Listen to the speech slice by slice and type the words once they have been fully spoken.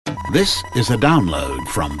This is a download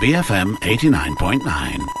from BFM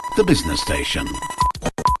 89.9, the business station.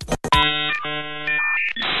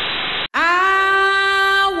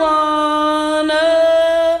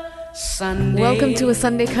 Welcome to A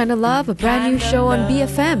Sunday Kind of Love, a brand new show on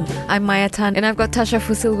BFM. I'm Maya Tan, and I've got Tasha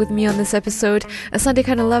Fusil with me on this episode. A Sunday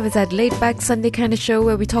Kind of Love is that laid-back Sunday kind of show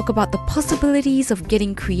where we talk about the possibilities of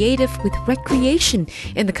getting creative with recreation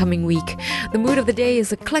in the coming week. The mood of the day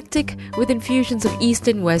is eclectic, with infusions of East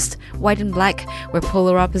and West, white and black, where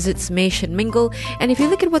polar opposites mesh and mingle. And if you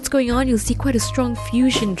look at what's going on, you'll see quite a strong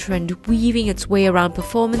fusion trend weaving its way around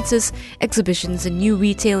performances, exhibitions, and new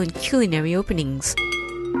retail and culinary openings.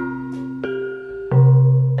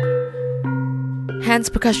 Hands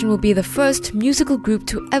Percussion will be the first musical group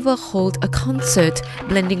to ever hold a concert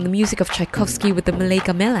blending the music of Tchaikovsky with the Malay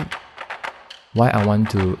gamelan. Why I want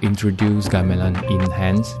to introduce gamelan in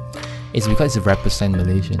Hands is because it represents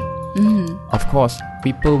Malaysian. Of course,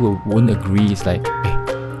 people won't agree. It's like,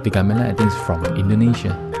 the gamelan I think is from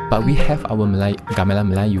Indonesia, but we have our gamelan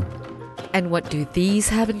Melayu. And what do these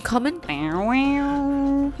have in common?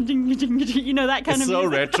 You know, that kind of so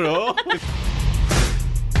music. retro.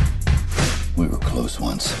 We were close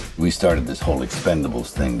once. We started this whole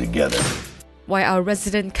Expendables thing together. Why our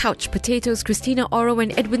resident couch potatoes Christina, Orow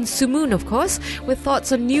and Edwin Sumun, of course, with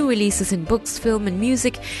thoughts on new releases in books, film and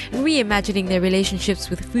music, and reimagining their relationships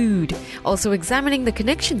with food. Also examining the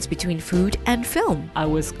connections between food and film. I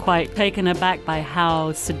was quite taken aback by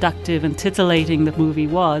how seductive and titillating the movie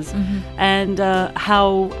was, and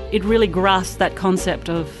how it really grasped that concept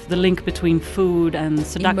of the link between food and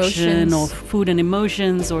seduction, Emotions. or food and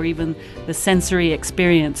emotions, or even the sensory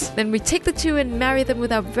experience. Then we take the two and marry them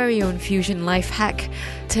with our very own fusion life hack.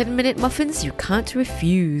 10-minute muffins you can't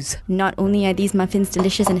refuse. Not only are these muffins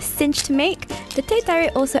delicious and a cinch to make, the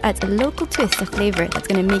Tarik also adds a local twist of flavour that's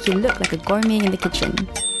going to make you look like a gourmet in the kitchen.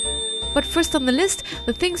 But first on the list,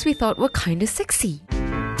 the things we thought were kinda sexy.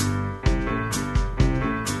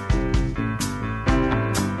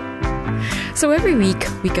 So every week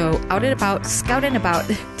we go out and about, scouting about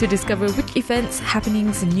to discover which events,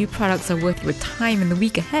 happenings and new products are worth your time in the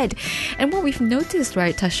week ahead. And what we've noticed,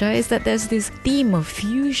 right, Tasha, is that there's this theme of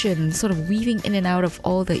fusion sort of weaving in and out of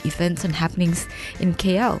all the events and happenings in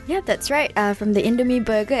KL. Yeah, that's right. From the Indomie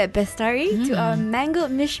burger at Bestari to our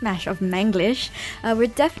mangled mishmash of Manglish, we're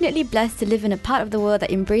definitely blessed to live in a part of the world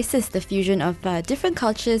that embraces the fusion of different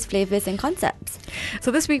cultures, flavours and concepts.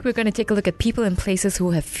 So this week we're going to take a look at people and places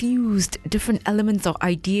who have fused different elements or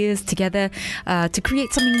ideas together to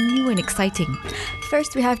create something new and exciting.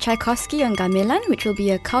 First, we have Tchaikovsky on gamelan, which will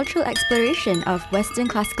be a cultural exploration of Western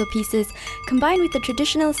classical pieces combined with the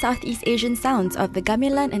traditional Southeast Asian sounds of the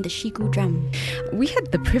gamelan and the shigu drum. We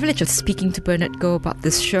had the privilege of speaking to Bernard Goh about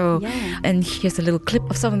this show, and here's a little clip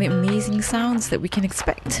of some of the amazing sounds that we can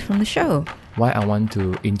expect from the show. Why I want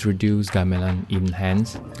to introduce gamelan in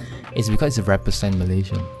Hands is because it represents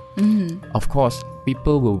Malaysian. Of course,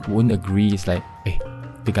 people won't agree. It's like,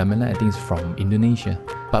 the gamelan I think is from Indonesia,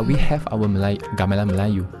 but we have our gamelan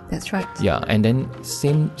Melayu. That's right. Yeah, and then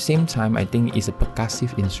same time I think it's a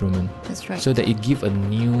percussive instrument. That's right. So that it give a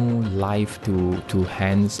new life to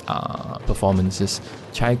Hands performances.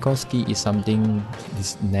 Tchaikovsky is something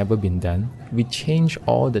that's never been done. We change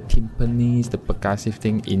all the timpanis, the percussive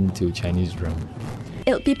thing into Chinese drum.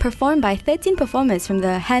 It'll be performed by 13 performers from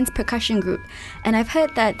the Hands Percussion Group, and I've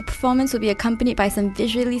heard that the performance will be accompanied by some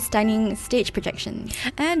visually stunning stage projections.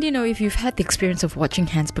 And if you've had the experience of watching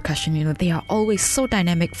Hands Percussion, they are always so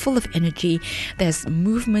dynamic, full of energy. There's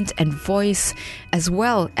movement and voice as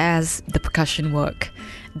well as the percussion work.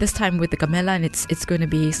 This time with the gamelan, it's going to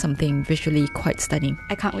be something visually quite stunning.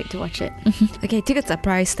 I can't wait to watch it. Okay, tickets are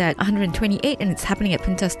priced at 128 and it's happening at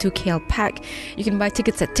Pintas 2 KL Pack. You can buy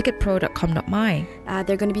tickets at ticketpro.com.my.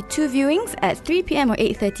 There are going to be 2 viewings at 3 p.m. or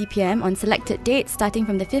 8:30 p.m. on selected dates starting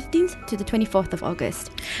from the 15th to the 24th of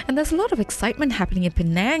August. And there's a lot of excitement happening in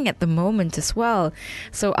Penang at the moment as well.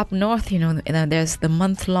 So up north, there's the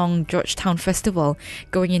month-long Georgetown Festival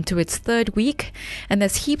going into its 3rd week, and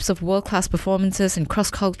there's heaps of world-class performances and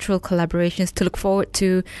cross-cultural collaborations to look forward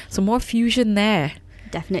to. Some more fusion there.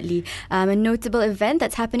 Definitely. A notable event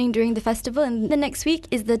that's happening during the festival and the next week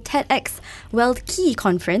is the TEDx World Key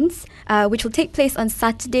Conference, which will take place on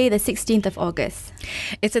Saturday, the 16th of August.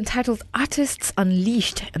 It's entitled Artists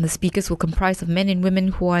Unleashed, and the speakers will comprise of men and women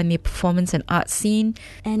who are in the performance and art scene.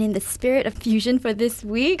 And in the spirit of fusion for this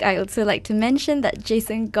week, I also like to mention that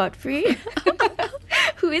Jason Godfrey,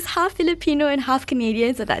 who is half Filipino and half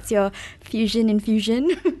Canadian, so that's your fusion in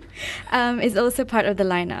fusion, is also part of the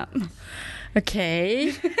lineup.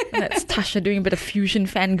 Okay, that's Tasha doing a bit of fusion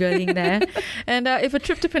fangirling there. And if a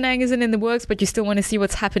trip to Penang isn't in the works, but you still want to see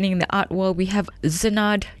what's happening in the art world, we have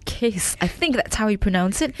Zenard Case. I think that's how you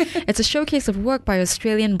pronounce it. It's a showcase of work by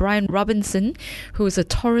Australian Brian Robinson, who is a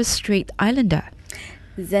Torres Strait Islander.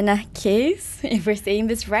 Zena Case, if we're saying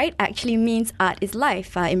this right, actually means art is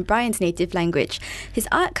life in Brian's native language. His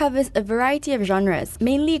art covers a variety of genres,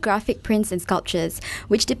 mainly graphic prints and sculptures,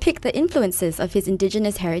 which depict the influences of his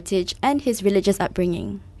indigenous heritage and his religious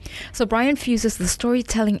upbringing. So Brian fuses the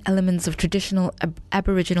storytelling elements of traditional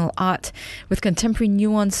Aboriginal art with contemporary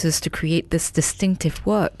nuances to create this distinctive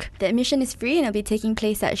work. The admission is free and it'll be taking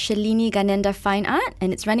place at Shalini Ganenda Fine Art,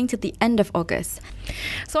 and it's running till the end of August.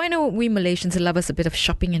 So I know we Malaysians love us a bit of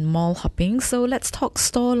shopping and mall hopping, so let's talk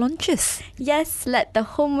store launches. Yes, let the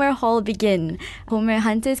homeware haul begin. Homeware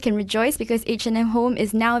hunters can rejoice because H&M Home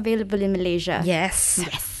is now available in Malaysia. Yes.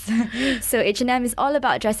 So H&M is all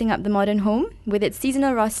about dressing up the modern home with its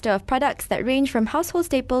seasonal roster of products that range from household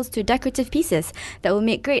staples to decorative pieces that will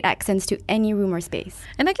make great accents to any room or space.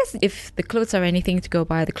 And I guess if the clothes are anything to go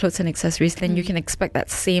by, the clothes and accessories, then you can expect that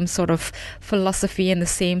same sort of philosophy and the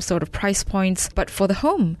same sort of price points, but for the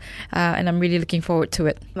home. And I'm really looking forward to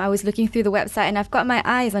it. I was looking through the website and I've got my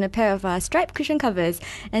eyes on a pair of striped cushion covers.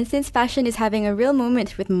 And since fashion is having a real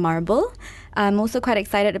moment with marble, I'm also quite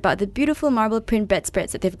excited about the beautiful marble print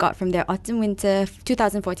bedspreads that they've got from their Autumn-Winter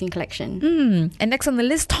 2014 collection. And next on the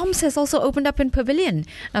list, Tom's has also opened up in Pavilion.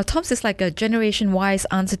 Now, Tom's is like a generation-wise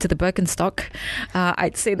answer to the Birkenstock.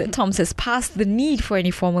 I'd say that Tom's has passed the need for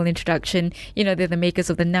any formal introduction. You know, they're the makers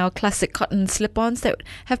of the now classic cotton slip-ons that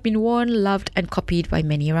have been worn, loved, and copied by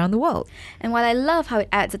many around the world. And while I love how it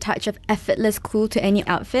adds a touch of effortless cool to any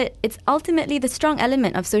outfit, it's ultimately the strong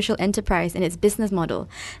element of social enterprise in its business model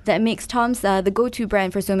that makes Tom's the go-to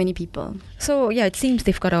brand for so many people. So yeah, it seems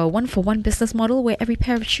they've got a one-for-one business model where every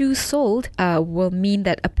pair of shoes sold will mean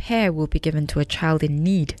that a pair will be given to a child in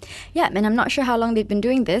need. Yeah, and I'm not sure how long they've been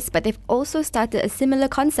doing this, but they've also started a similar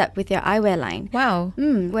concept with their eyewear line. Wow.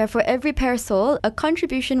 Where for every pair sold, a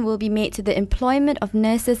contribution will be made to the employment of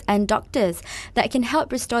nurses and doctors that can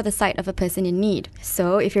help restore the sight of a person in need.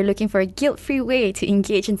 So if you're looking for a guilt-free way to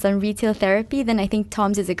engage in some retail therapy, then I think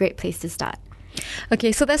Tom's is a great place to start.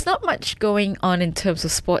 Okay, so there's not much going on in terms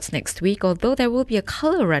of sports next week, although there will be a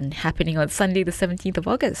colour run happening on Sunday the 17th of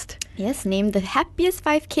August. Yes, named the happiest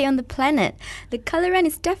 5K on the planet. The colour run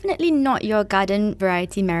is definitely not your garden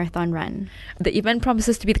variety marathon run. The event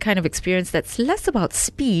promises to be the kind of experience that's less about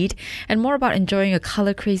speed and more about enjoying a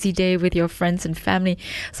colour-crazy day with your friends and family.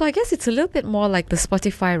 So I guess it's a little bit more like the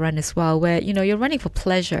Spotify run as well, where, you know, you're running for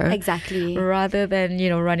pleasure. Exactly. Rather than, you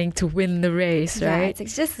know, running to win the race, right?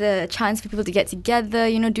 It's just a chance for people to get together,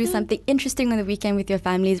 you know, do something interesting on the weekend with your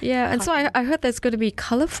families. Yeah, and so I heard there's going to be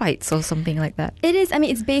colour fights or something like that. It is. I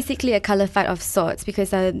mean, it's basically a colour fight of sorts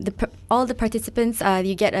because all the participants,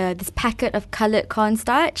 you get this packet of coloured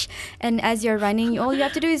cornstarch, and as you're running, all you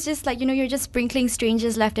have to do is just you're just sprinkling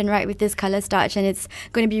strangers left and right with this colour starch, and it's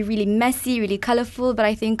going to be really messy, really colourful, but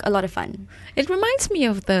I think a lot of fun. It reminds me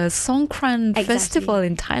of the Songkran festival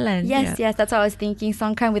in Thailand. Yes, that's what I was thinking.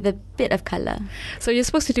 Songkran with a bit of colour. So you're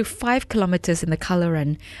supposed to do 5 kilometers in the colour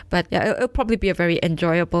run, but yeah, it'll probably be a very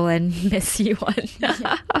enjoyable and messy one.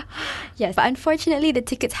 Yes, but unfortunately the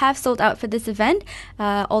tickets have sold out for this event,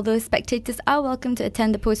 although spectators are welcome to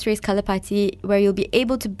attend the post-race colour party where you'll be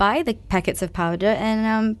able to buy the packets of powder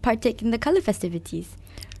and partake in the colour festivities.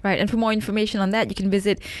 Right, and for more information on that, you can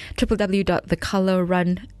visit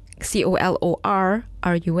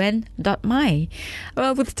www.thecolorrun.my.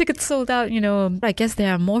 Well, with tickets sold out, you know, I guess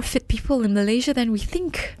there are more fit people in Malaysia than we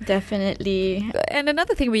think. Definitely. And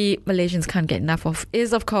another thing we Malaysians can't get enough of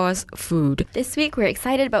is, of course, food. This week, we're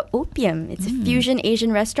excited about Opium. It's a fusion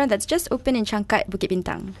Asian restaurant that's just opened in Changkat, Bukit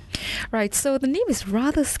Bintang. Right, so the name is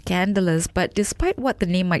rather scandalous, but despite what the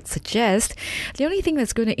name might suggest, the only thing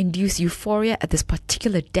that's going to induce euphoria at this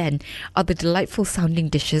particular den are the delightful sounding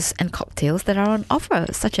dishes and cocktails that are on offer,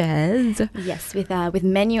 such as... Yes, with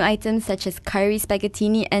menu items such as curry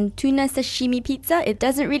spaghettini and tuna sashimi pizza, it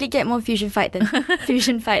doesn't really get more fusion fight than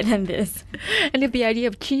this. And if the idea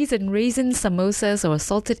of cheese and raisins, samosas, or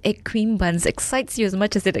salted egg cream buns excites you as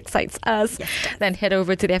much as it excites us, then head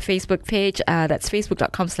over to their Facebook page. That's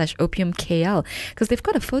facebook.com/opiumkl, because they've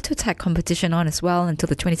got a photo tag competition on as well until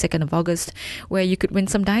the 22nd of August, where you could win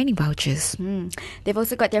some dining vouchers. They've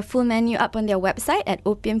also got their full menu up on their website at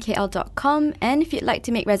opiumkl.com, and if you'd like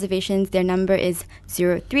to make reservations, their number is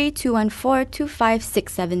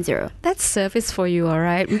 03-214-25670. That's service for you, all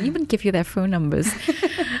right? We'll even give you their phone numbers.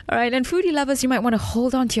 All right, and foodie lovers, you might want to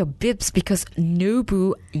hold on to your bibs because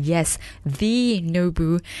Nobu, yes, the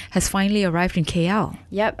Nobu, has finally arrived in KL.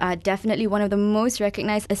 Yep, definitely one of the most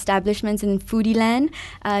recognized establishments in foodie land.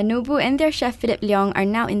 Nobu and their chef Philip Leong are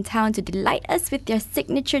now in town to delight us with their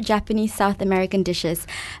signature Japanese South American dishes,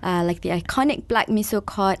 like the iconic black miso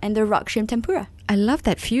cod and the rock shrimp tempura. I love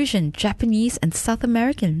that fusion, Japanese and South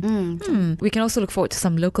American. We can also look forward to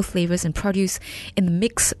some local flavors and produce in the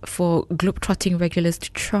mix for globetrotting regulars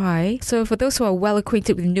to try. So for those who are well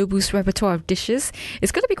acquainted with Nobu's repertoire of dishes,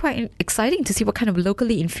 it's going to be quite exciting to see what kind of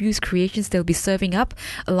locally infused creations they'll be serving up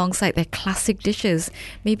alongside their classic dishes.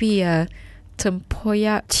 Maybe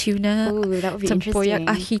tempoyak tuna. Ooh, that would be tempoyak interesting.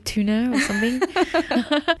 ahi tuna or something.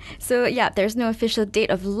 So yeah, there's no official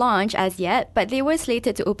date of launch as yet, but they were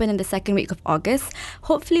slated to open in the second week of August.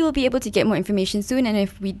 Hopefully we'll be able to get more information soon, and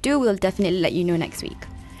if we do, we'll definitely let you know next week.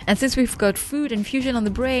 And since we've got food and fusion on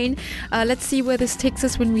the brain, let's see where this takes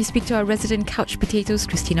us when we speak to our resident couch potatoes,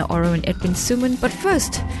 Christina Orow and Edwin Sumun. But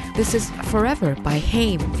first, this is Forever by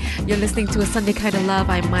Haim. You're listening to A Sunday Kind of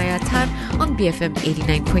Love. I'm Maya Tan on BFM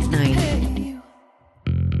 89.9.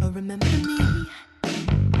 Remember me,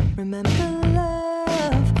 remember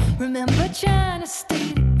love, remember trying to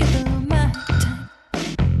stay together my time.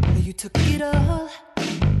 You took it all,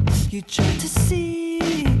 you tried to see,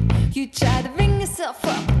 you tried to bring yourself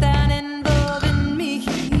up without involving me.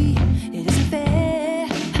 It isn't fair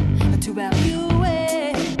to have you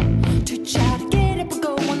away, to try to get up and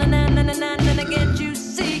go on and get you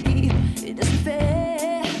see. It isn't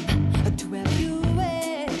fair to have you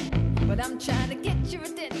away, but I'm trying to get your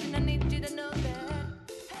attention. I need you to know that.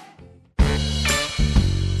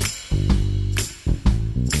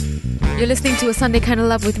 You're listening to A Sunday Kind of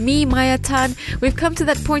Love with me, Maya Tan. We've come to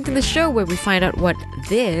that point in the show where we find out what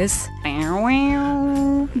this... You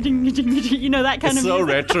know, that kind It's of so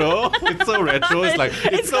music. retro. It's so retro. It's like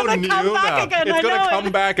it's so gonna new come back now. again, It's I gonna know come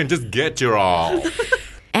it. back and just get you all.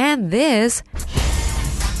 and this...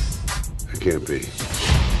 It can't be.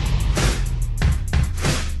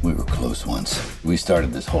 We were close once. We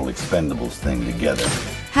started this whole expendables thing together.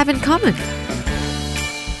 have in common.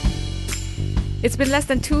 It's been less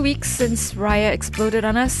than 2 weeks since Raya exploded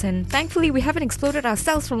on us, and thankfully we haven't exploded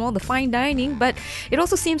ourselves from all the fine dining, but it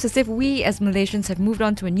also seems as if we as Malaysians have moved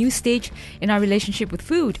on to a new stage in our relationship with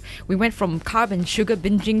food. We went from carb and sugar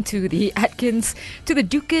binging to the Atkins, to the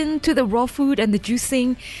Dukan, to the raw food and the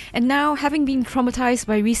juicing, and now, having been traumatized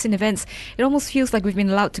by recent events, it almost feels like we've been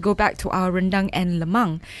allowed to go back to our rendang and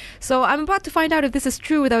lemang. So I'm about to find out if this is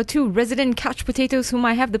true with our two resident couch potatoes whom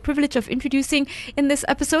I have the privilege of introducing in this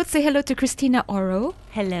episode. Say hello to Christina Orow.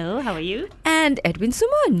 Hello, how are you? And Edwin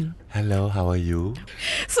Sumun. Hello, how are you?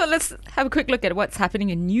 So let's have a quick look at what's happening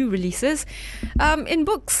in new releases. In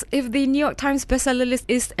books, if the New York Times bestseller list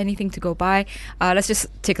is anything to go by, let's just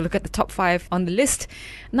take a look at the top 5 on the list.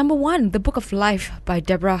 Number 1, The Book of Life by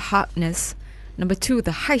Deborah Harkness. Number 2,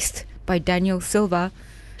 The Heist by Daniel Silva.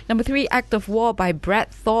 Number 3, Act of War by Brad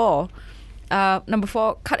Thor. Number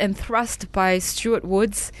 4, Cut and Thrust by Stuart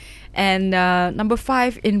Woods. And number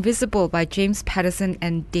 5, Invisible by James Patterson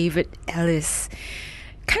and David Ellis.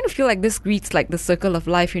 Kind of feel like this reads like the circle of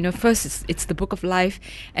life, you know. First it's the book of life,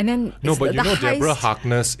 and then No, it's but the you know heist. Deborah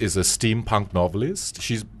Harkness is a steampunk novelist.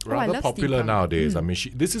 She's I rather love popular steampunk. nowadays. I mean,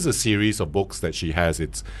 this is a series of books that she has.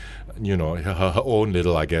 It's, you know, her own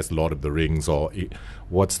little, I guess, Lord of the Rings or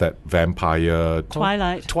what's that vampire?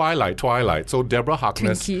 Twilight. So Deborah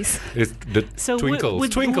Harkness Twinkies. is the So Twinkles.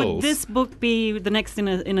 would this book be the next in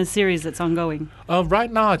a series that's ongoing?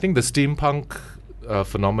 Right now, I think the steampunk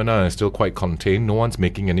phenomena is still quite contained. No one's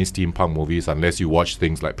making any steampunk movies unless you watch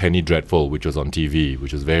things like Penny Dreadful, which was on TV,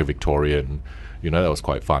 which was very Victorian. You know, that was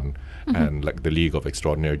quite fun. And like The League of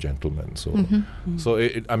Extraordinary Gentlemen. So,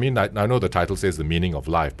 I mean, I know the title says The Meaning of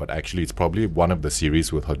Life, but actually it's probably one of the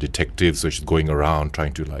series with her detectives. So she's going around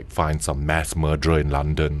trying to like find some mass murderer in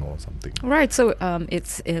London or something. Right, so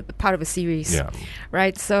it's part of a series. Yeah.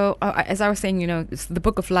 Right, so as I was saying, you know, it's the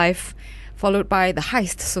book of life, followed by the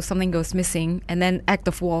heist, so something goes missing, and then act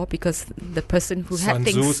of war, because the person who had Sun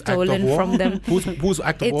things Tzu's Act of stolen War? from them. Whose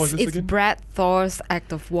Act of War is this It's again? Brad Thor's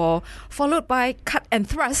Act of War, followed by Cut and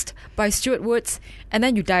Thrust by Stuart Woods, and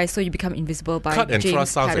then you die, so you become invisible by Cut and James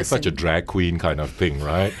thrust sounds like Patterson. such a drag queen kind of thing,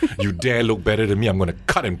 right? You dare look better than me, I'm going to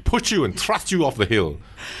cut and push you and thrust you off the hill.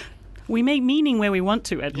 We make meaning where we want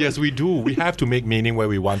to, Edwin. Yes, we do. We have to make meaning where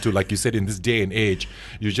we want to. Like you said, in this day and age,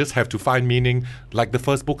 you just have to find meaning, like the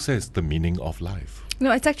first book says, the meaning of life.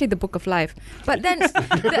 No, it's actually the Book of Life. But then,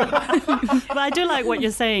 But I do like what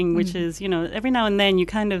you're saying, which is, you know, every now and then you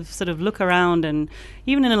kind of sort of look around, and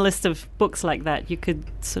even in a list of books like that, you could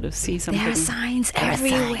sort of see something. there are signs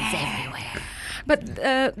everywhere. But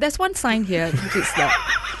there's one sign here, which is that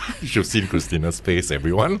You should have seen Christina's face,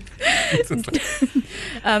 everyone.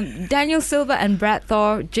 Daniel Silva and Brad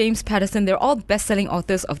Thor, James Patterson, they're all best-selling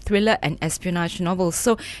authors of thriller and espionage novels.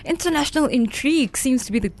 So international intrigue seems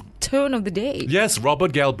to be the tone of the day. Yes,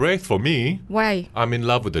 Robert Galbraith for me. Why? I'm in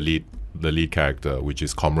love with the lead character, which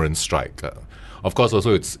is Cormoran Strike. Of course,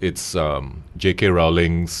 also it's J.K.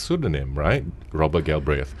 Rowling's pseudonym, right? Robert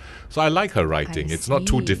Galbraith. So I like her writing. I It's not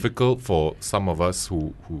too see. difficult for some of us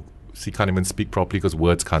who can't even speak properly because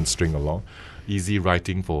words can't string along. Easy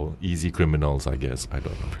writing for easy criminals, I guess. I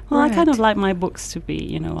don't know. Well, I kind Right. of like my books to be,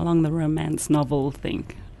 you know, along the romance novel thing.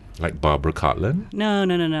 Like Barbara Cartland. No.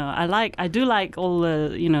 I do like all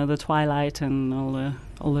the, you know, the Twilight and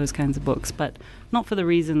all those kinds of books, but not for the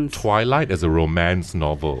reasons. Twilight as a romance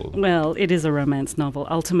novel. Well, it is a romance novel.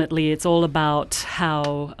 Ultimately, it's all about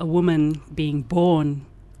how a woman being born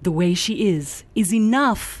the way she is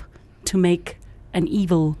enough to make an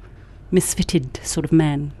evil, misfitted sort of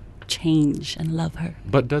man change and love her.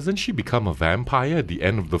 But doesn't she become a vampire at the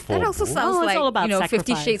end of the fourth That also book? sounds it's like, all about 50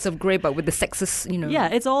 sacrifice. Shades of Grey, but with the sexes, Yeah,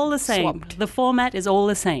 it's all the same. Swapped. The format is all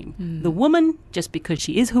the same. The woman, just because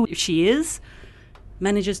she is who she is,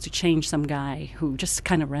 manages to change some guy who just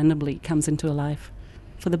kind of randomly comes into her life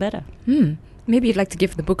for the better. Maybe you'd like to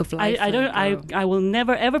give the Book of Life. I will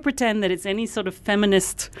never ever pretend that it's any sort of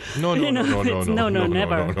feminist. No, you know, no, it's- no,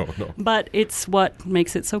 never. no. But it's what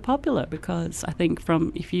makes it so popular, because I think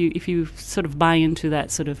if you sort of buy into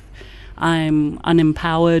that sort of, I'm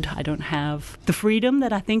unempowered, I don't have the freedom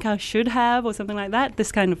that I think I should have, or something like that,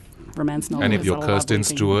 this kind of romance novel. And if is you're all Kirsten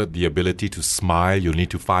everything. Stewart, the ability to smile, you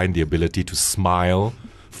need to find the ability to smile.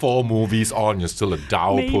 4 movies on, you're still a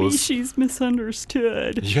dour Maybe puss. she's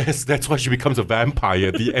misunderstood. Yes, that's why she becomes a vampire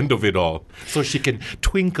at the end of it all. So she can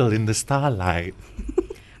twinkle in the starlight.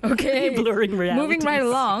 Okay. Blurring realities. Moving right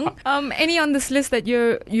along. Any on this list that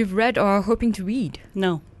you've read or are hoping to read?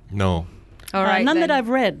 No. No. All right. None then. that I've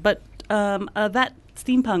read, but that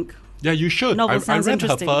steampunk. Yeah, you should. Novel I sounds read her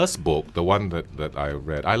interesting. first book, the one that I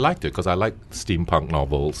read. I liked it because I like steampunk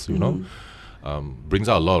novels, you know. Brings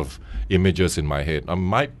out a lot of images in my head. I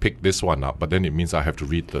might pick this one up, but then it means I have to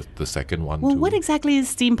read the second one Well, too. what exactly is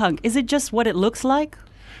steampunk? Is it just what it looks like?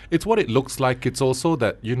 It's what it looks like. It's also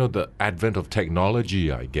that, you know, the advent of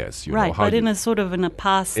technology, I guess. You know, Right, how but you- in a sort of in a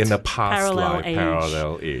past parallel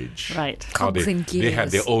age. Right. How Cogs and they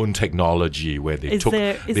had gears. their own technology where they Is took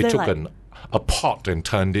there like- a pot and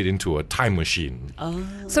turned it into a time machine.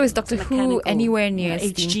 So is Doctor Who Mechanical, anywhere near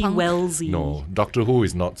H.G. steampunk? Wellsy. No, Doctor Who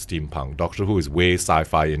is not steampunk. Doctor Who is way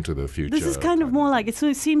sci-fi into the future. This is kind of more like it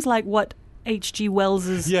seems like what H.G.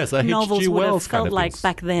 Wells's yes, a novels H.G. would Wells have kind felt of like things.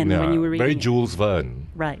 back then Yeah, when you were reading very it. Jules Verne.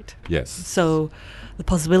 Right. Yes. So the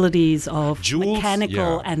possibilities of Jules,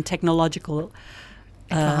 mechanical yeah. and technological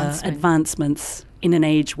Advancement. advancements in an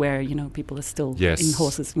age where, you know, people are still Yes. in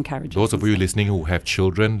horses and carriages. Those of and you stuff. listening who have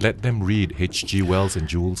children, let them read H.G. Wells and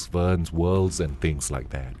Jules Verne's worlds and things like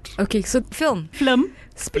that. Okay, so film. Film.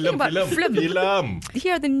 Speaking about film, film.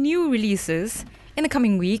 here are the new releases in the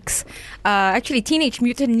coming weeks. Actually, Teenage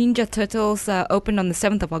Mutant Ninja Turtles opened on the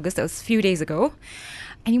 7th of August. That was a few days ago.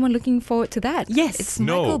 Anyone looking forward to that? Yes. It's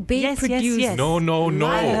No. Michael Bay Yes, yes, produced. yes. No.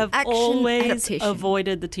 I have Action always adaptation.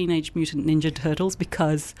 avoided the Teenage Mutant Ninja Turtles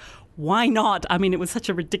because why not? I mean, it was such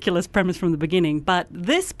a ridiculous premise from the beginning. But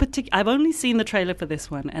this particular, I've only seen the trailer for this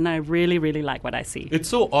one, and I really, really like what I see. It's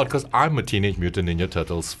so odd because I'm a Teenage Mutant Ninja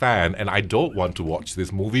Turtles fan and I don't want to watch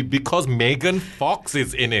this movie because Megan Fox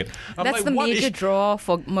is in it. I'm That's like, the what major is- draw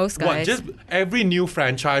for most What, guys. just every new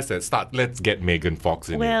franchise that start, let's get Megan Fox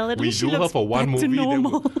in Well, it. at We least she do her looks for one back to movie. then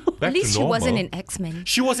normal. back At to least she wasn't normal. in X-Men.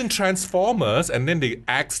 She was in Transformers, and then they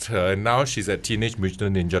axed her, and now she's at Teenage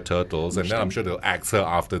Mutant Ninja Turtles, and then I'm sure they'll axe her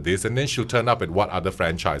after this, and then she'll turn up at what other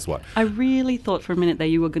franchise? What? I really thought for a minute that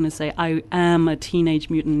you were going to say, I am a Teenage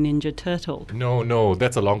Mutant Ninja Turtle. No,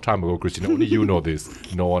 that's a long time ago, Christina. Only you know this.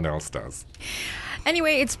 No one else does.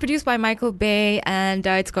 Anyway, it's produced by Michael Bay, and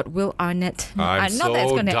it's got Will Arnett. I'm not that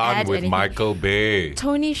it's so gonna done add with anything. Michael Bay.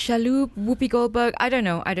 Tony Shalhoub, Whoopi Goldberg. I don't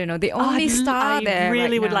know. The only star I there.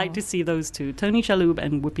 really right would now. like to see those two, Tony Shalhoub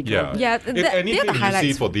and Whoopi Yeah. Goldberg. Yeah, If they're anything, the you see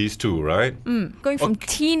highlights. for these two, right? Going from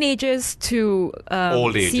teenagers to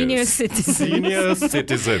Old ages. senior citizens. Senior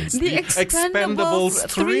citizens. The Expendables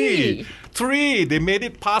 3. 3. They made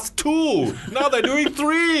it past 2. Now they're doing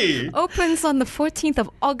 3. Opens on the 14th of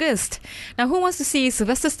August. Now, who wants to see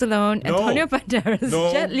Sylvester Stallone, No. Antonio Banderas,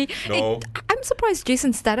 No. Jet Li? No. I'm I'm surprised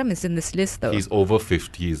Jason Statham is in this list, though. He's over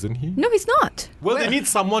 50, isn't he? No, he's not. Well, they need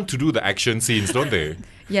someone to do the action scenes, don't they?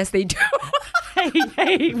 Yes, they do.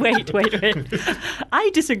 Hey, wait.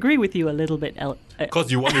 I disagree with you a little bit,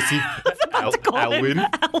 Because you want to see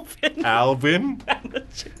Alvin.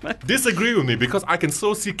 Disagree with me because I can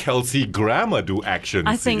so see Kelsey Grammer do action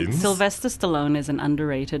I scenes. think Sylvester Stallone is an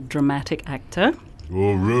underrated dramatic actor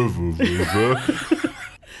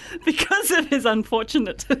because of his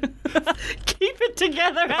unfortunate. Keep it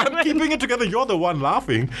together, Edwin. I'm keeping it together. You're the one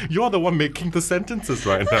laughing. You're the one making the sentences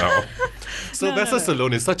right now. Sylvester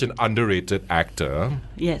Stallone is such an underrated actor.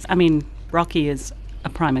 Yes, I mean, Rocky is a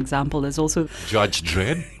prime example. There's also Judge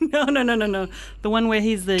Dredd? No. The one where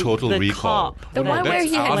he's the Total the Recall. cop. The one where that's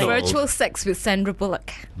he had Arnold. virtual sex with Sandra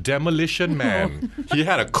Bullock. Demolition Man. He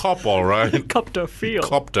had a cop, all right. Copter Field.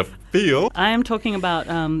 Copter Field. I am talking about.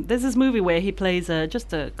 There's this movie where he plays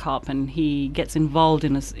just a cop, and he gets involved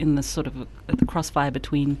in the sort of the crossfire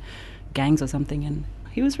between gangs or something, and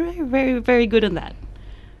he was very, very, very good in that.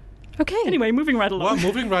 Okay. Anyway, moving right along. Well,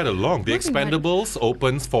 moving right along. The Expendables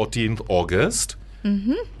opens 14th August.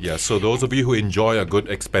 Mm-hmm. Yeah, so those of you who enjoy a good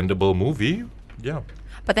Expendable movie, yeah.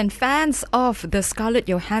 But then fans of the Scarlett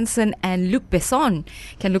Johansson and Luc Besson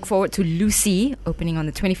can look forward to Lucy, opening on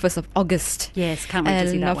the 21st of August. Yes, can't wait to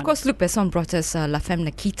see And that of one. course, Luc Besson brought us La Femme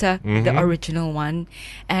Nikita, the original one.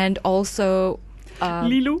 And also...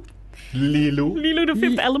 Lilo, the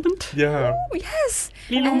Fifth Element. Yeah. Oh, yes!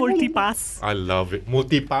 Lilo Multipass. I love it.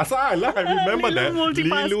 Multipass. I remember Lilo that.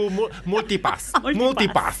 Multipass. Lilo Multipass.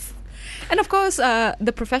 Multipass. And of course,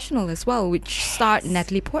 The Professional as well, which starred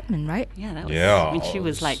Natalie Portman, right? Yeah, that was Yeah. when she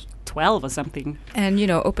was like 12 or something. And,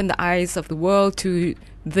 opened the eyes of the world to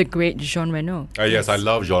the great Jean Reno. Yes, I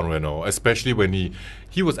love Jean Reno, especially when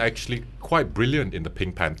he was actually quite brilliant in the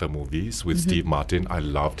Pink Panther movies with Steve Martin. I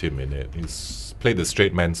loved him in it. He's played the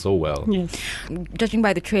straight man so well. Yes. Judging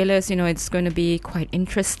by the trailers, it's going to be quite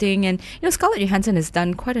interesting. And, Scarlett Johansson has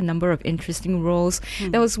done quite a number of interesting roles.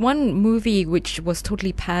 There was one movie which was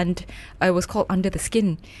totally panned. It was called Under the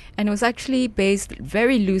Skin. And it was actually based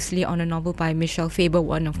very loosely on a novel by Michelle Faber,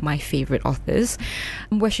 one of my favorite authors,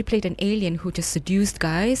 where she played an alien who just seduced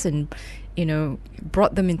guys and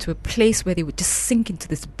brought them into a place where they would just sink into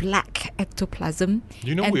this black ectoplasm.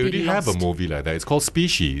 We and be already have a lost. movie like that. It's called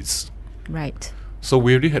Species. Right. So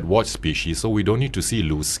we already had watched Species, so we don't need to see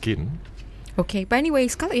loose skin. Okay, but anyway,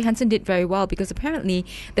 Scarlett Johansson did very well because apparently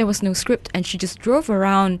there was no script and she just drove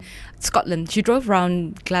around Scotland. She drove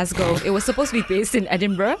around Glasgow. It was supposed to be based in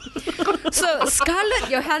Edinburgh. So Scarlett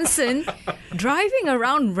Johansson driving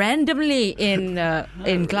around randomly in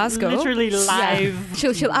Glasgow. Literally live.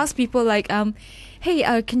 Yeah. She'll ask people like,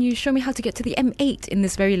 hey, can you show me how to get to the M8 in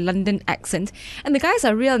this very London accent? And the guys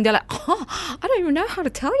are real and they're like, I don't even know how to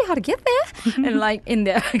tell you how to get there. And like in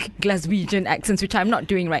their Glaswegian accents, which I'm not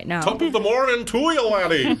doing right now. Top of the morning to you,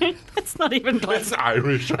 laddie. It's not even That's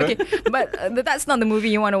Irish, right? Okay, but that's not the movie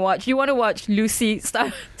you want to watch. You want to watch Lucy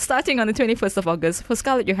starting on the 21st of August for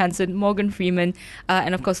Scarlett Johansson, Morgan Freeman,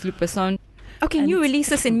 and of course Luc Besson. Okay, new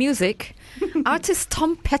releases in music. Artist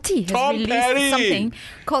Tom Petty has released something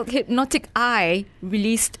called Hypnotic Eye,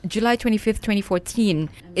 released July 25th, 2014.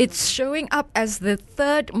 It's showing up as the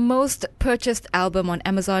third most purchased album on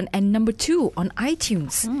Amazon and number 2 on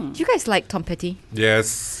iTunes. Do you guys like Tom Petty?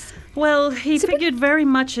 Yes. Well, he figured very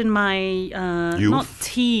much in my, not Youth.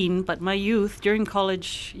 teen, but my youth, during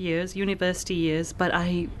college years, university years, but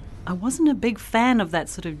I wasn't a big fan of that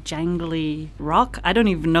sort of jangly rock. I don't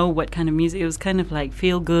even know what kind of music. It was kind of like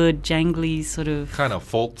feel-good, jangly sort of... Kind of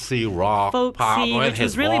folksy rock. Folksy, pop, with which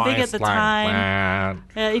was his really big at voice the like time.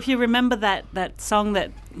 that. If you remember that song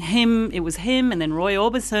it was him and then Roy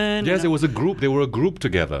Orbison. Yes, it was a group. They were a group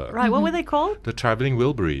together. Right, what were they called? The Traveling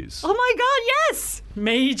Wilburys. Oh my God, yes!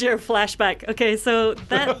 Major flashback. Okay, so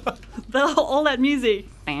all that music.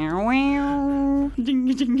 You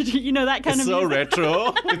know, that kind It's of so music.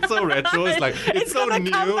 retro. It's so retro. It's like, it's so gonna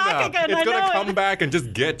new come back now. again, It's I going know to it. come back and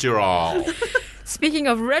just get your all. Speaking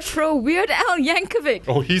of retro, Weird Al Yankovic.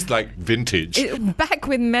 Oh, he's like vintage. Back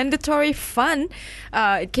with Mandatory Fun.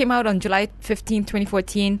 It came out on July 15,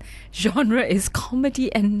 2014. Genre is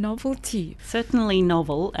comedy and novelty. Certainly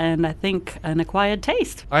novel, and I think an acquired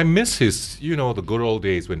taste. I miss his, the good old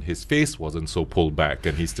days when his face wasn't so pulled back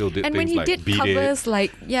and he still did And things when he like did Beat covers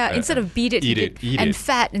It. instead of Beat It, he Eat did It, Eat and It.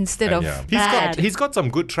 Fat instead of Yeah. Bad. He's got some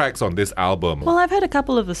good tracks on this album. Well, I've heard a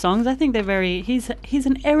couple of the songs. I think they're he's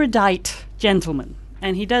an erudite gentleman.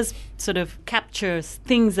 And he does sort of capture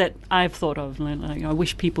things that I've thought of. Like, I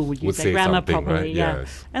wish people would use their say grammar something, properly. right? Yeah.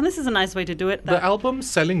 Yes. And this is a nice way to do it. The album's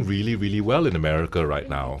selling really, really well in America right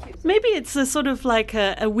now. Maybe it's a sort of like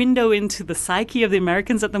a window into the psyche of the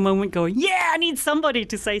Americans at the moment going, yeah, I need somebody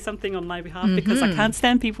to say something on my behalf because I can't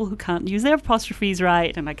stand people who can't use their apostrophes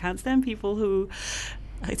right, and I can't stand people who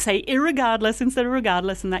say irregardless instead of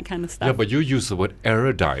regardless and that kind of stuff. Yeah, but you use the word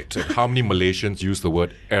erudite. And how many Malaysians use the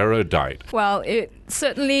word erudite? Well, it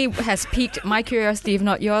certainly has piqued my curiosity, if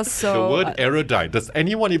not yours. So The word erudite, does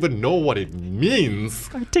anyone even know what it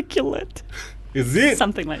means? Articulate. Is it?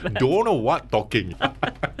 Something like that. Don't know what talking.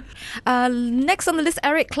 next on the list,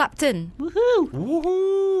 Eric Clapton. Woohoo!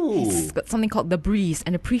 Woohoo! He's got something called The Breeze,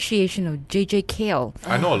 an appreciation of J.J. Cale.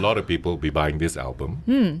 I know a lot of people will be buying this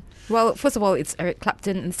album. Well, first of all, it's Eric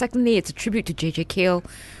Clapton, and secondly, it's a tribute to J.J. Cale,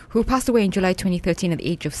 who passed away in July 2013 at the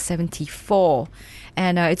age of 74.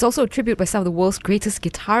 And it's also a tribute by some of the world's greatest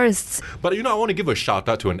guitarists. But I want to give a shout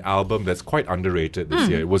out to an album that's quite underrated this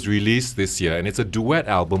year. It was released this year, and it's a duet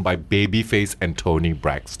album by Babyface and Toni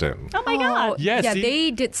Braxton. Oh my God! Yeah, yeah, see?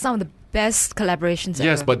 they did some of the best collaborations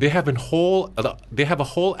Yes, ever. but they have a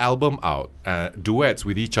whole album out, duets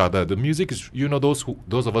with each other. The music is,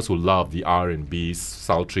 those of us who love the R&B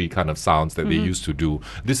sultry kind of sounds that they used to do.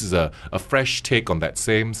 This is a fresh take on that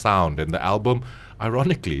same sound, and the album,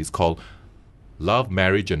 ironically, is called Love,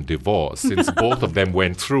 Marriage and Divorce, since both of them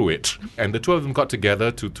went through it. And the two of them got together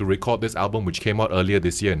to record this album, which came out earlier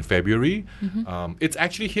this year in February. It's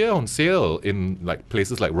actually here on sale in like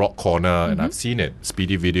places like Rock Corner, and I've seen it,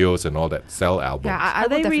 Speedy Videos and all that sell albums. Yeah, I Are will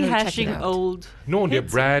they definitely check it rehashing out. old? No, they're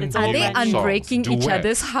hits? brand It's new all Are they brand new. songs, unbreaking each duets.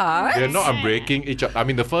 other's hearts? They're not unbreaking each other. I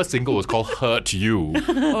mean, the first single was called Hurt You.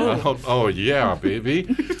 Oh yeah, baby.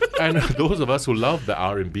 And those of us who love the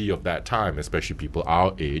R&B of that time, especially people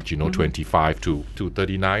our age, 25 to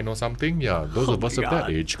 39 or something, those of us of that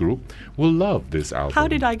age group will love this album. How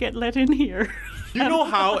did I get let in here? You know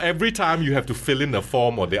how every time you have to fill in a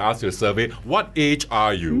form or they ask you a survey, what age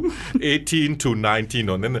are you? 18 to 19,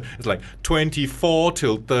 or then it's like 24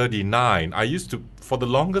 till 39. I used to, for the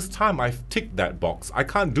longest time, I've ticked that box. I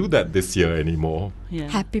can't do that this year anymore. Yeah.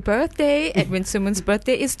 Happy birthday. Edwin Sumun's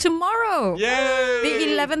birthday is tomorrow. Yay!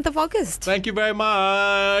 The 11th of August. Thank you very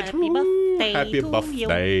much. Happy Woo! birthday Happy to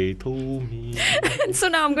birthday to me. So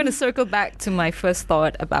now I'm going to circle back to my first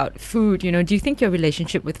thought about food. Do you think your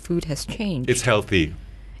relationship with food has changed? It's healthy.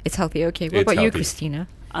 It's healthy. Okay. What It's about you, healthy. Christina?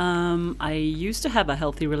 I used to have a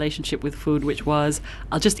healthy relationship with food, which was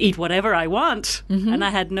I'll just eat whatever I want, and I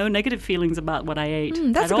had no negative feelings about what I ate.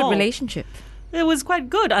 That's at a good all. relationship. It was quite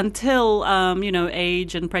good until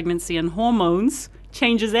age and pregnancy and hormones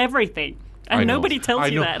changes everything, and I know. nobody tells I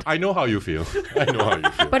you know. that. I know how you feel. I know how you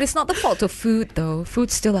feel. But it's not the fault of food, though.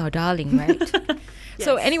 Food's still our darling, right?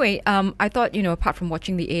 So anyway, I thought, apart from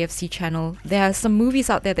watching the AFC channel, there are some movies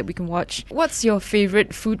out there that we can watch. What's your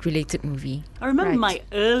favorite food-related movie? I remember Right. my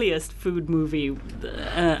earliest food movie.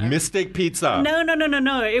 Mystic Pizza.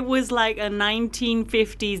 No. It was like a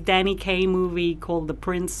 1950s Danny Kaye movie called The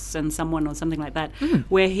Prince and Someone or something like that,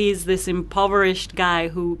 where he's this impoverished guy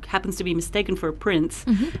who happens to be mistaken for a prince.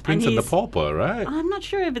 The Prince and the Pauper, right? I'm not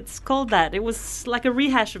sure if it's called that. It was like a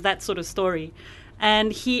rehash of that sort of story.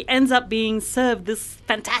 And he ends up being served this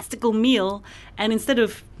fantastical meal, and instead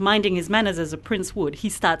of minding his manners as a prince would, he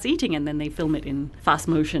starts eating, and then they film it in fast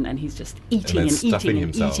motion, and he's just eating then and stuffing eating and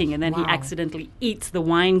himself. eating, and then he Wow. accidentally eats the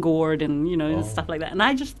wine gourd and, stuff like that. And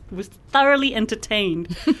I just was thoroughly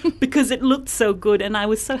entertained because it looked so good, and I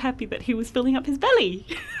was so happy that he was filling up his belly.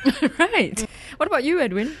 Right. What about you,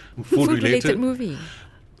 Edwin? Food-related? movie.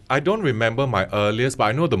 I don't remember my earliest, but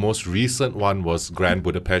I know the most recent one was Grand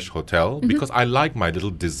Budapest Hotel because I like my little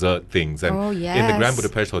dessert things. And Oh, in the yes. Grand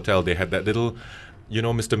Budapest Hotel, they had that little,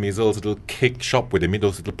 Mr. Measles' little cake shop where they made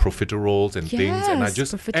those little profiteroles and things. And I Yes,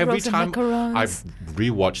 just, profiteroles every and time macarons. I've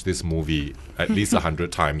rewatched this movie at least 100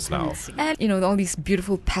 times now. And, all these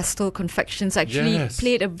beautiful pastel confections actually Yes.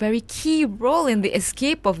 played a very key role in the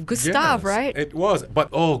escape of Gustav, Yes, right? It was. But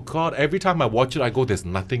oh God, every time I watch it, I go, there's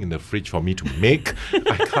nothing in the fridge for me to make.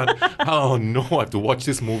 I can't. Oh no, I have to watch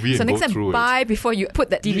this movie So and next go time, through it. buy before you put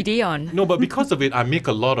that DVD on. No, but because of it, I make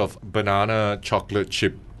a lot of banana chocolate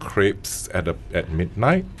chip crepes at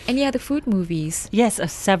midnight. Any other food movies? Yes,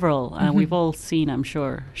 several. We've all seen, I'm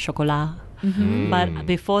sure, Chocolat. But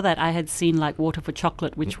before that, I had seen like Water for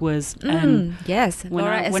Chocolate, which was yes. when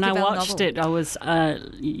Laura I Esquivel watched novel. it, I was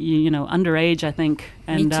underage, I think,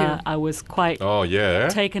 and too. I was quite Oh, yeah.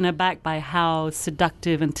 taken aback by how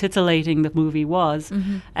seductive and titillating the movie was,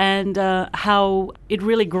 and how it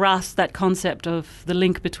really grasped that concept of the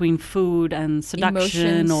link between food and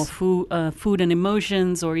seduction, Emotions. or food and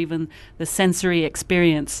emotions, or even the sensory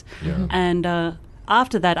experience. Yeah. And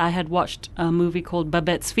after that, I had watched a movie called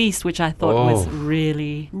Babette's Feast, which I thought was Oh.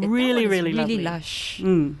 really That one is really lovely. lush.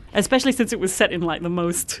 Especially since it was set in like the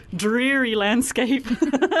most dreary landscape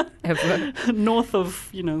Ever. north of,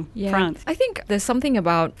 France. I think there's something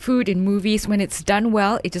about food in movies when it's done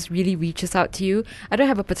well, it just really reaches out to you. I don't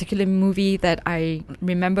have a particular movie that I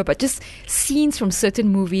remember, but just scenes from certain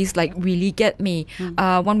movies like really get me.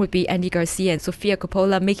 One would be Andy Garcia and Sofia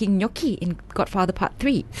Coppola making gnocchi in Godfather Part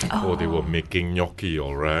 3. Oh, they were making gnocchi,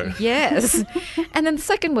 all right. Yes. And then the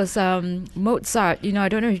second was Mozart. I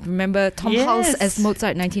don't know if you remember Tom Hulce as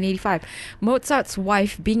Mozart in 1985. Mozart's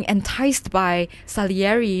wife being enticed by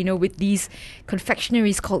Salieri, with these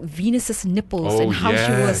confectionaries called Venus's Nipples, Oh, and how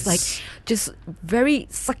she was yes. like just very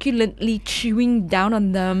succulently chewing down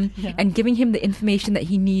on them and giving him the information that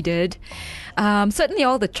he needed. Certainly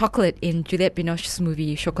all the chocolate in Juliette Binoche's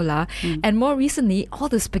movie Chocolat, and more recently all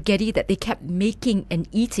the spaghetti that they kept making and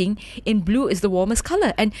eating in Blue is the Warmest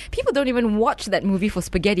Color. And people don't even watch that movie for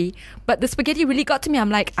spaghetti, but the spaghetti really got to me. I'm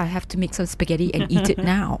like, I have to make some spaghetti and eat it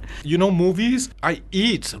now. Movies, I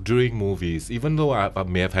eat during movies. Even though I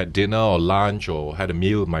may have had dinner or lunch or had a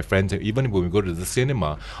meal with my friends, and even when we go to the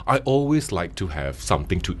cinema, I always like to have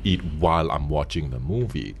something to eat while I'm watching the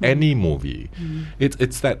movie. Any movie.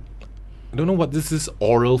 It's that, I don't know what this is,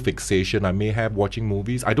 oral fixation I may have watching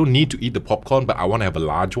movies. I don't need to eat the popcorn, but I want to have a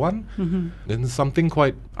large one. Then there's something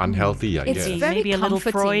quite unhealthy, I It's guess. very Maybe a little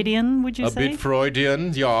comforting. Freudian, would you A say? bit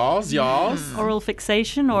Freudian, yes. Oral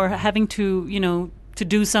fixation, or having to, to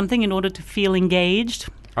do something in order to feel engaged.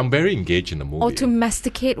 I'm very engaged in the movie. Or to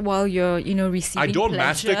masticate while you're, receiving I don't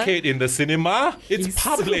pleasure. masticate in the cinema. It's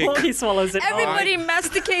public. He swallows it. Everybody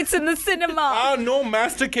masticates in the cinema. No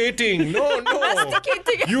masticating. No.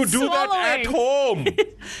 Masticating and You do that at home.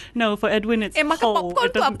 No, for Edwin, it's makan whole. popcorn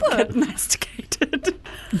It doesn't tu apa? get masticated.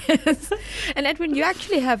 Yes. And Edwin, you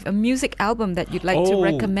actually have a music album that you'd like to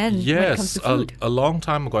recommend when it comes to food. A long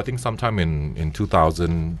time ago, I think sometime in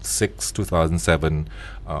 2006, 2007,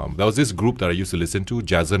 there was this group that I used to listen to,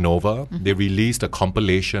 Jazzanova. They released a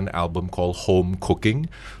compilation album called Home Cooking.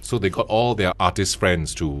 So they got all their artist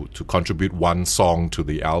friends to contribute one song to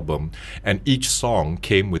the album. And each song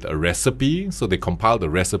came with a recipe. So they compiled the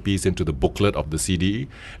recipes into the booklet of the CD.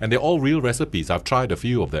 And they're all real recipes. I've tried a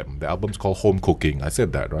few of them. The album's called Home Cooking. I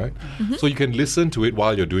said that, right? So you can listen to it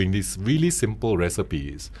while you're doing these really simple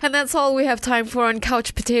recipes. And that's all we have time for on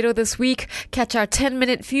Couch Potato this week. Catch our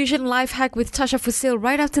 10-minute fusion life hack with Tasha Fusil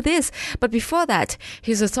right after this. But before that,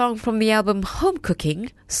 here's a song from the album Home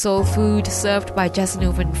Cooking, soul food served by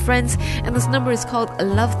Jazzanova and Friends, and this number is called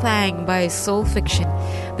Love Thang by Soul Fiction.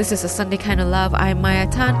 This is A Sunday Kind of Love. I'm Maya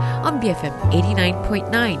Tan on BFM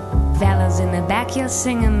 89.9. Fellas in the backyard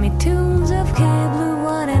singing me tunes of Blue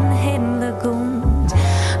Water and hidden lagoons,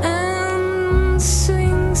 and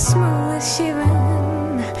swing smooth as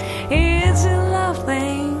shivering. It's a love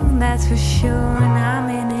thing, that's for sure, and I'm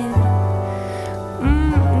in it.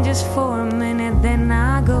 Just for a minute, then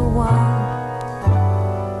I go on.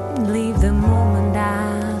 Leave the moment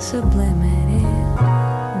I sublimate it.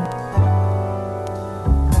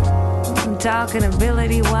 I'm talking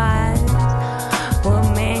ability-wise, will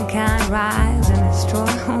mankind rise and destroy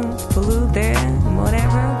homes, pollute their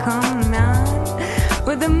whatever common mind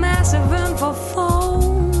with the massive info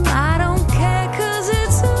foam. I don't care, 'cause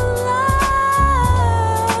it's a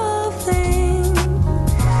love thing.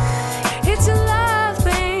 It's a love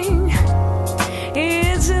thing.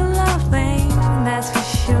 It's a love thing, that's for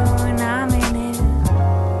sure, and I'm in it.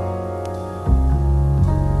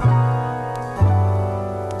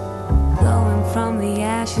 Going from the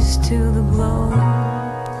ashes to the glow.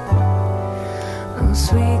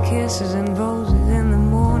 Sweet kisses and roses in the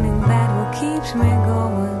morning, that what keeps me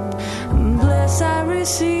going. Bliss I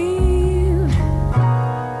received,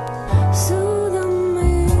 soothing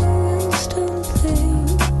me instant thing.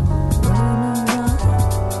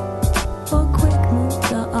 For quick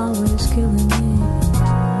moves are always killing me.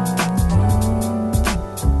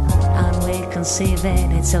 And we can see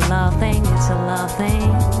that it's a love thing, it's a love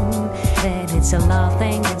thing. That it's a love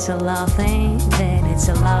thing, it's a love thing. That it's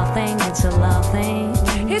a love thing, it's a love thing.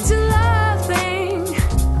 It's a love thing.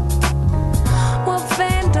 What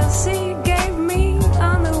fantasy gave me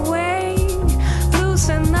on the way,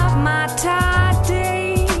 loosen up my tight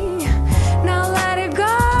day.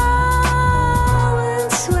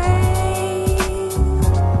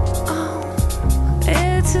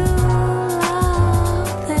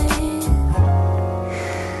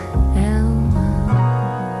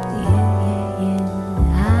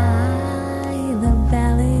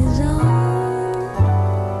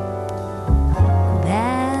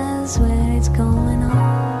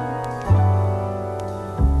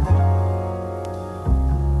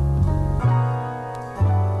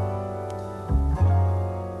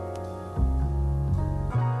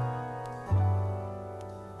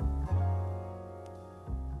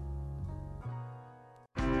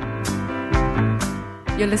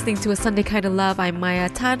 You're listening to A Sunday Kind of Love. I'm Maya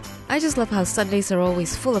Tan. I just love how Sundays are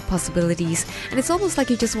always full of possibilities, and it's almost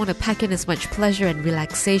like you just want to pack in as much pleasure and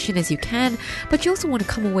relaxation as you can, but you also want to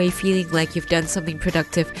come away feeling like you've done something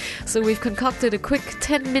productive. So we've concocted a quick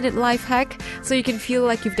 10-minute life hack so you can feel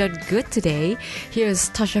like you've done good today.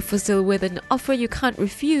 Here's Tasha Fusil with an offer you can't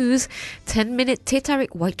refuse: 10-minute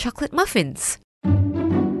Tarik white chocolate muffins.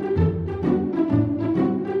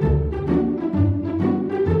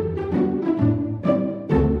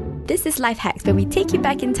 This is Life Hacks, where we take you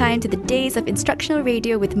back in time to the days of instructional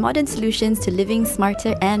radio with modern solutions to living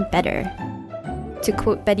smarter and better. To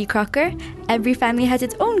quote Betty Crocker, every family has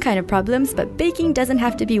its own kind of problems, but baking doesn't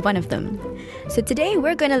have to be one of them. So today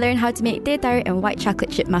we're going to learn how to make Tarik and white chocolate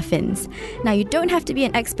chip muffins. Now you don't have to be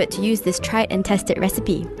an expert to use this tried and tested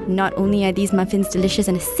recipe. Not only are these muffins delicious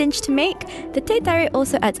and a cinch to make, the Tarik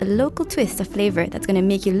also adds a local twist of flavour that's going to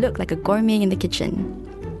make you look like a gourmet in the kitchen.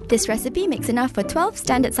 This recipe makes enough for 12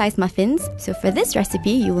 standard size muffins, so for this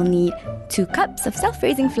recipe you will need 2 cups of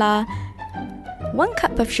self-raising flour, 1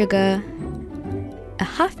 cup of sugar, a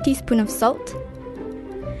half teaspoon of salt,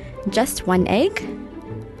 just 1 egg,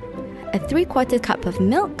 a 3/4 cup of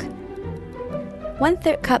milk,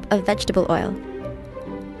 1/3 cup of vegetable oil,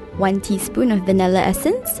 1 teaspoon of vanilla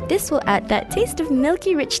essence. This will add that taste of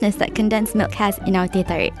milky richness that condensed milk has in our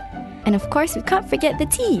Tarik. And of course we can't forget the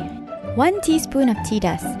tea. 1 teaspoon of tea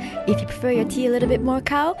dust. If you prefer your tea a little bit more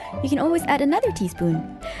cow, you can always add another teaspoon.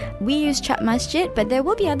 We use Chap Masjid, but there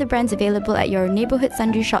will be other brands available at your neighbourhood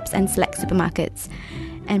sundry shops and select supermarkets.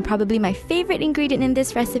 And probably my favourite ingredient in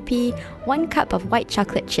this recipe, 1 cup of white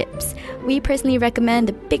chocolate chips. We personally recommend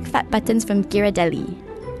the big fat buttons from Ghirardelli.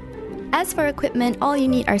 As for equipment, all you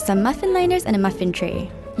need are some muffin liners and a muffin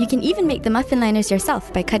tray. You can even make the muffin liners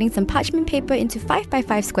yourself by cutting some parchment paper into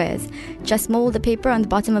 5x5 squares. Just mold the paper on the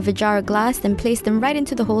bottom of a jar or glass, then place them right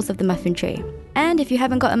into the holes of the muffin tray. And if you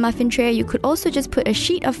haven't got a muffin tray, you could also just put a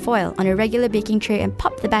sheet of foil on a regular baking tray and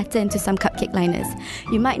pop the batter into some cupcake liners.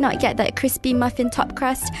 You might not get that crispy muffin top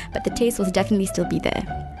crust, but the taste will definitely still be there.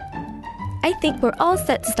 I think we're all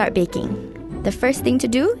set to start baking. The first thing to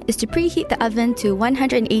do is to preheat the oven to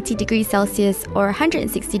 180 degrees Celsius or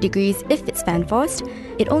 160 degrees if it's fan forced.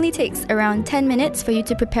 It only takes around 10 minutes for you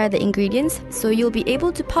to prepare the ingredients, so you'll be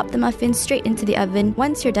able to pop the muffins straight into the oven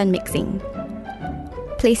once you're done mixing.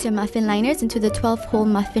 Place your muffin liners into the 12-hole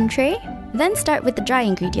muffin tray, then start with the dry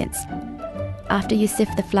ingredients. After you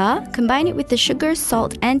sift the flour, combine it with the sugar,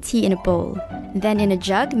 salt and tea in a bowl. Then in a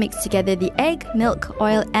jug, mix together the egg, milk,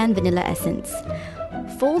 oil and vanilla essence.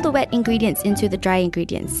 Fold the wet ingredients into the dry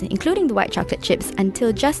ingredients, including the white chocolate chips,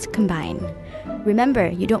 until just combine. Remember,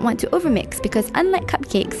 you don't want to overmix because unlike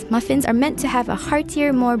cupcakes, muffins are meant to have a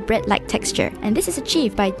heartier, more bread-like texture, and this is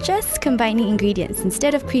achieved by just combining ingredients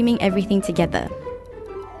instead of creaming everything together.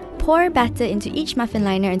 Pour batter into each muffin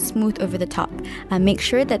liner and smooth over the top. Make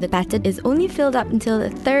sure that the batter is only filled up until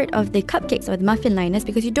 1/3 of the cupcakes or the muffin liners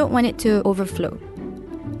because you don't want it to overflow.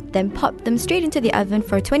 Then pop them straight into the oven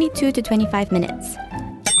for 22 to 25 minutes.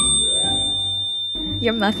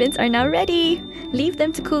 Your muffins are now ready! Leave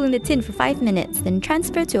them to cool in the tin for 5 minutes, then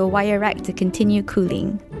transfer to a wire rack to continue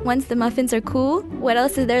cooling. Once the muffins are cool, what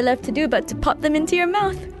else is there left to do but to pop them into your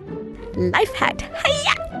mouth? Life hack!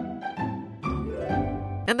 Hiya!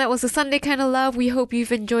 And that was A Sunday Kind of Love. We hope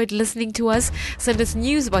you've enjoyed listening to us. Send us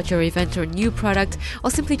news about your event or new product,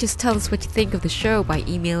 or simply just tell us what you think of the show by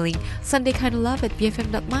emailing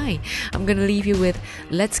sundaykindoflove@bfm.my. I'm going to leave you with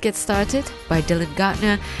Let's Get Started by Dylan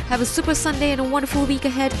Gardner. Have a super Sunday and a wonderful week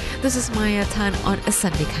ahead. This is Maya Tan on A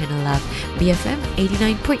Sunday Kind of Love, BFM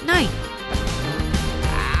 89.9.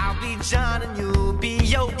 I'll be John and you'll be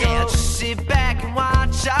Yo-Yo. Yeah, just sit back and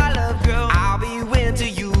watch our love grow. I'll be winter,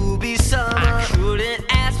 you'll be summer. I couldn't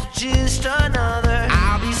ask for just another.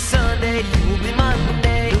 I'll be Sunday, you'll be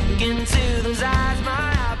Monday. Look into those eyes,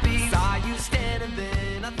 my happy. Saw you standing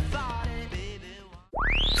then, I thought it, baby.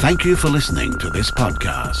 Thank you for listening to this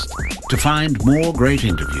podcast. To find more great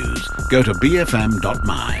interviews, go to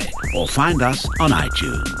bfm.my or find us on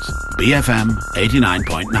iTunes. BFM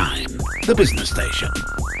 89.9, the business station.